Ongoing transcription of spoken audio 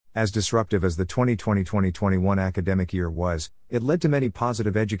As disruptive as the 2020-2021 academic year was, it led to many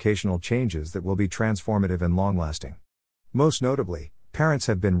positive educational changes that will be transformative and long-lasting. Most notably, parents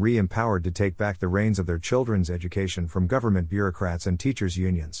have been re-empowered to take back the reins of their children's education from government bureaucrats and teachers'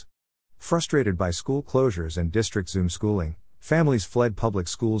 unions. Frustrated by school closures and district Zoom schooling, families fled public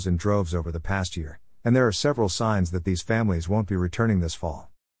schools in droves over the past year, and there are several signs that these families won't be returning this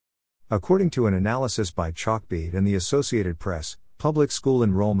fall. According to an analysis by Chalkbeat and the Associated Press, public school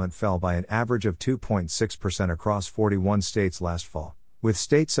enrollment fell by an average of 2.6% across 41 states last fall, with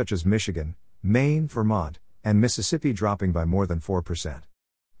states such as Michigan, Maine, Vermont, and Mississippi dropping by more than 4%.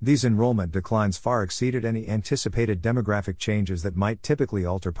 These enrollment declines far exceeded any anticipated demographic changes that might typically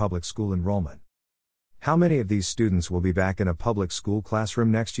alter public school enrollment. How many of these students will be back in a public school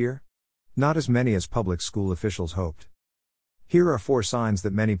classroom next year? Not as many as public school officials hoped. Here are 4 signs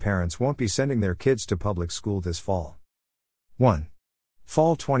that many parents won't be sending their kids to public school this fall. 1.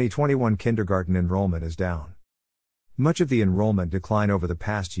 Fall 2021 kindergarten enrollment is down. Much of the enrollment decline over the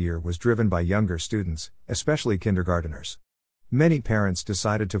past year was driven by younger students, especially kindergarteners. Many parents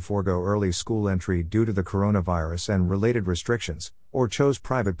decided to forego early school entry due to the coronavirus and related restrictions, or chose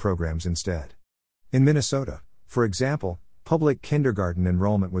private programs instead. In Minnesota, for example, public kindergarten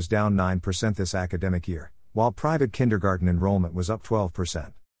enrollment was down 9% this academic year, while private kindergarten enrollment was up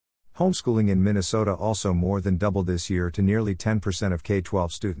 12%. Homeschooling in Minnesota also more than doubled this year to nearly 10% of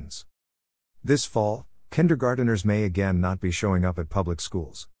K-12 students. This fall, kindergarteners may again not be showing up at public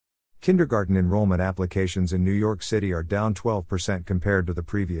schools. Kindergarten enrollment applications in New York City are down 12% compared to the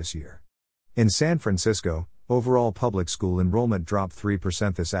previous year. In San Francisco, overall public school enrollment dropped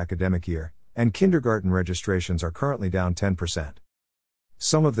 3% this academic year, and kindergarten registrations are currently down 10%.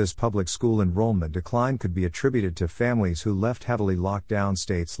 Some of this public school enrollment decline could be attributed to families who left heavily locked down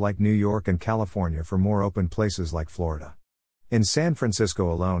states like New York and California for more open places like Florida. In San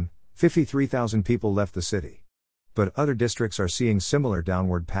Francisco alone, 53,000 people left the city. But other districts are seeing similar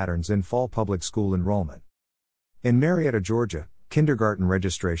downward patterns in fall public school enrollment. In Marietta, Georgia, kindergarten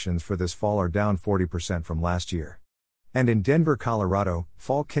registrations for this fall are down 40% from last year. And in Denver, Colorado,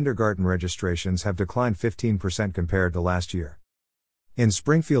 fall kindergarten registrations have declined 15% compared to last year. In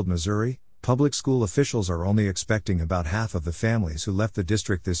Springfield, Missouri, public school officials are only expecting about half of the families who left the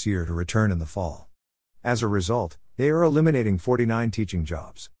district this year to return in the fall. As a result, they are eliminating 49 teaching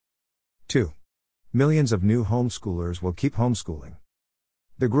jobs. 2. Millions of new homeschoolers will keep homeschooling.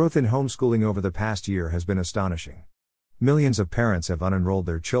 The growth in homeschooling over the past year has been astonishing. Millions of parents have unenrolled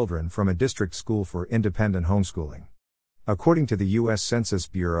their children from a district school for independent homeschooling. According to the U.S. Census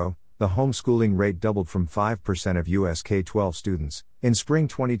Bureau, the homeschooling rate doubled from 5% of U.S. K-12 students in spring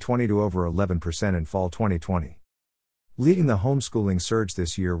 2020 to over 11% in fall 2020. Leading the homeschooling surge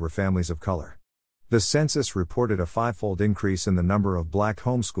this year were families of color. The census reported a 5-fold increase in the number of black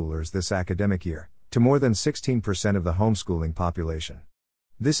homeschoolers this academic year, to more than 16% of the homeschooling population.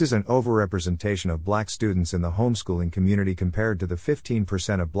 This is an overrepresentation of black students in the homeschooling community compared to the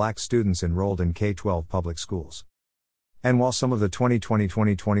 15% of black students enrolled in K-12 public schools. And while some of the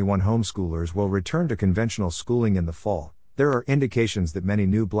 2020-2021 homeschoolers will return to conventional schooling in the fall, there are indications that many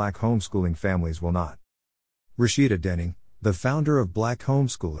new black homeschooling families will not. Rashida Denning, the founder of Black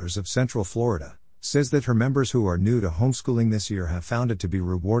Homeschoolers of Central Florida, says that her members who are new to homeschooling this year have found it to be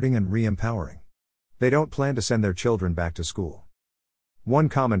rewarding and re-empowering. They don't plan to send their children back to school. One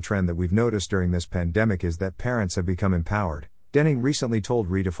common trend that we've noticed during this pandemic is that parents have become empowered, Denning recently told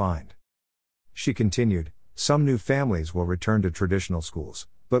Redefined. She continued, "Some new families will return to traditional schools,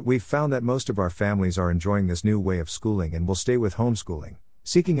 but we've found that most of our families are enjoying this new way of schooling and will stay with homeschooling,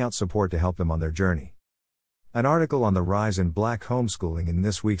 seeking out support to help them on their journey." An article on the rise in black homeschooling in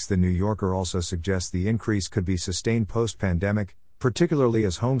this week's The New Yorker also suggests the increase could be sustained post-pandemic, particularly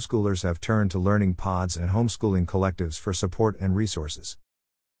as homeschoolers have turned to learning pods and homeschooling collectives for support and resources.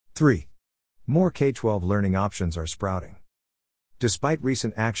 3. More K-12 learning options are sprouting. Despite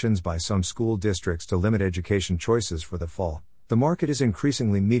recent actions by some school districts to limit education choices for the fall, the market is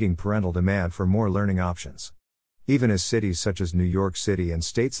increasingly meeting parental demand for more learning options. Even as cities such as New York City and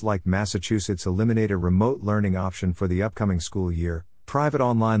states like Massachusetts eliminate a remote learning option for the upcoming school year, private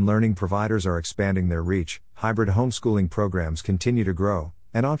online learning providers are expanding their reach, hybrid homeschooling programs continue to grow,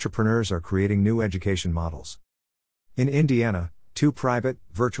 and entrepreneurs are creating new education models. In Indiana, 2 private,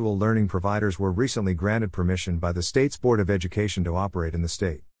 virtual learning providers were recently granted permission by the state's Board of Education to operate in the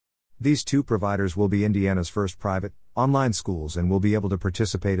state. These 2 providers will be Indiana's first private, online schools and will be able to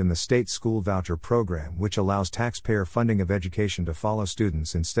participate in the state's school voucher program, which allows taxpayer funding of education to follow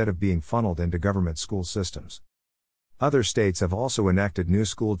students instead of being funneled into government school systems. Other states have also enacted new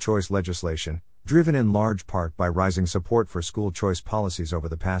school choice legislation, driven in large part by rising support for school choice policies over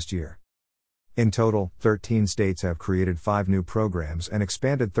the past year. In total, 13 states have created 5 new programs and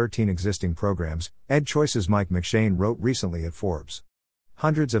expanded 13 existing programs, EdChoice's Mike McShane wrote recently at Forbes.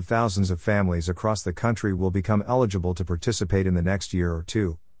 Hundreds of thousands of families across the country will become eligible to participate in the next year or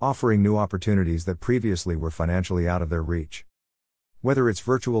two, offering new opportunities that previously were financially out of their reach. Whether it's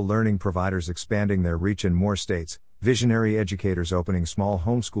virtual learning providers expanding their reach in more states, visionary educators opening small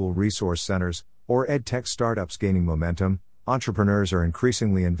homeschool resource centers, or edtech startups gaining momentum, entrepreneurs are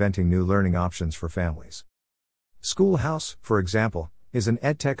increasingly inventing new learning options for families. Schoolhouse, for example, is an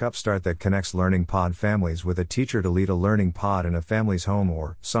edtech upstart that connects learning pod families with a teacher to lead a learning pod in a family's home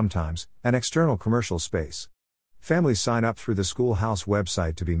or, sometimes, an external commercial space. Families sign up through the Schoolhouse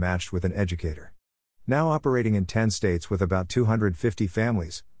website to be matched with an educator. Now operating in 10 states with about 250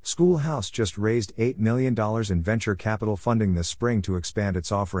 families, Schoolhouse just raised $8 million in venture capital funding this spring to expand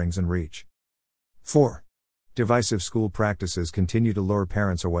its offerings and reach. 4. Divisive school practices continue to lure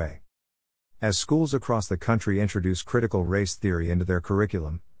parents away. As schools across the country introduce critical race theory into their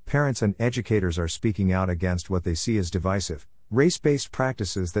curriculum, parents and educators are speaking out against what they see as divisive, race-based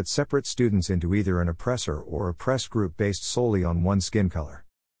practices that separate students into either an oppressor or oppressed group based solely on one skin color.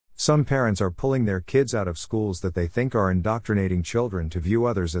 Some parents are pulling their kids out of schools that they think are indoctrinating children to view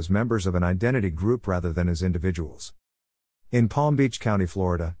others as members of an identity group rather than as individuals. In Palm Beach County,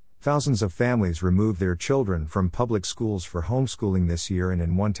 Florida, thousands of families removed their children from public schools for homeschooling this year, and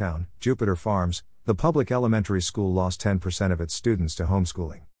in one town, Jupiter Farms, the public elementary school lost 10% of its students to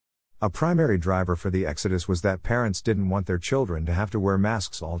homeschooling. A primary driver for the exodus was that parents didn't want their children to have to wear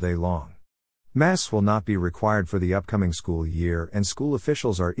masks all day long. Masks will not be required for the upcoming school year, and school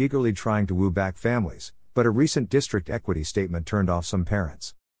officials are eagerly trying to woo back families, but a recent district equity statement turned off some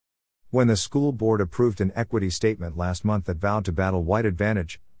parents. When the school board approved an equity statement last month that vowed to battle white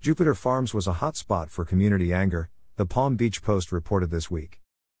advantage, Jupiter Farms was a hotspot for community anger, the Palm Beach Post reported this week.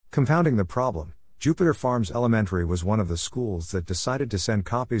 Compounding the problem, Jupiter Farms Elementary was one of the schools that decided to send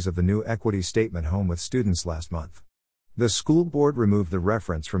copies of the new equity statement home with students last month. The school board removed the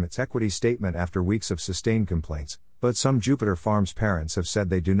reference from its equity statement after weeks of sustained complaints, but some Jupiter Farms parents have said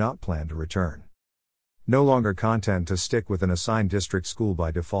they do not plan to return. No longer content to stick with an assigned district school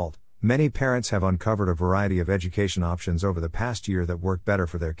by default, many parents have uncovered a variety of education options over the past year that work better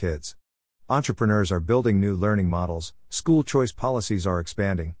for their kids. Entrepreneurs are building new learning models, school choice policies are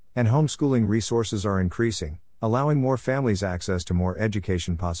expanding, and homeschooling resources are increasing, allowing more families access to more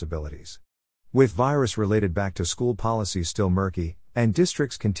education possibilities. With virus-related back-to-school policies still murky, and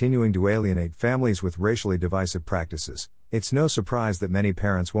districts continuing to alienate families with racially divisive practices, it's no surprise that many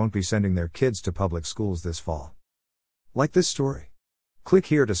parents won't be sending their kids to public schools this fall. Like this story? Click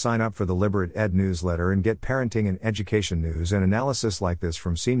here to sign up for the Liberate Ed newsletter and get parenting and education news and analysis like this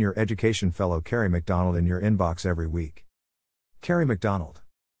from Senior Education Fellow Carrie McDonald in your inbox every week. Carrie McDonald.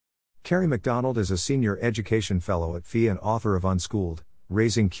 Carrie McDonald is a Senior Education Fellow at FEE and author of Unschooled,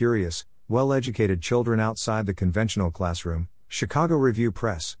 Raising Curious, Well-Educated Children Outside the Conventional Classroom, Chicago Review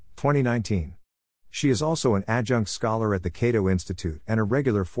Press, 2019. She is also an adjunct scholar at the Cato Institute and a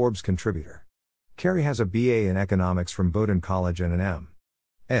regular Forbes contributor. Carrie has a BA in economics from Bowdoin College and an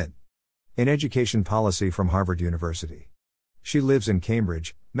M.Ed. in education policy from Harvard University. She lives in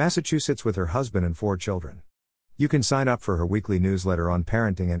Cambridge, Massachusetts with her husband and 4 children. You can sign up for her weekly newsletter on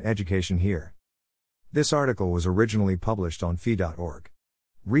parenting and education here. This article was originally published on fee.org.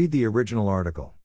 Read the original article.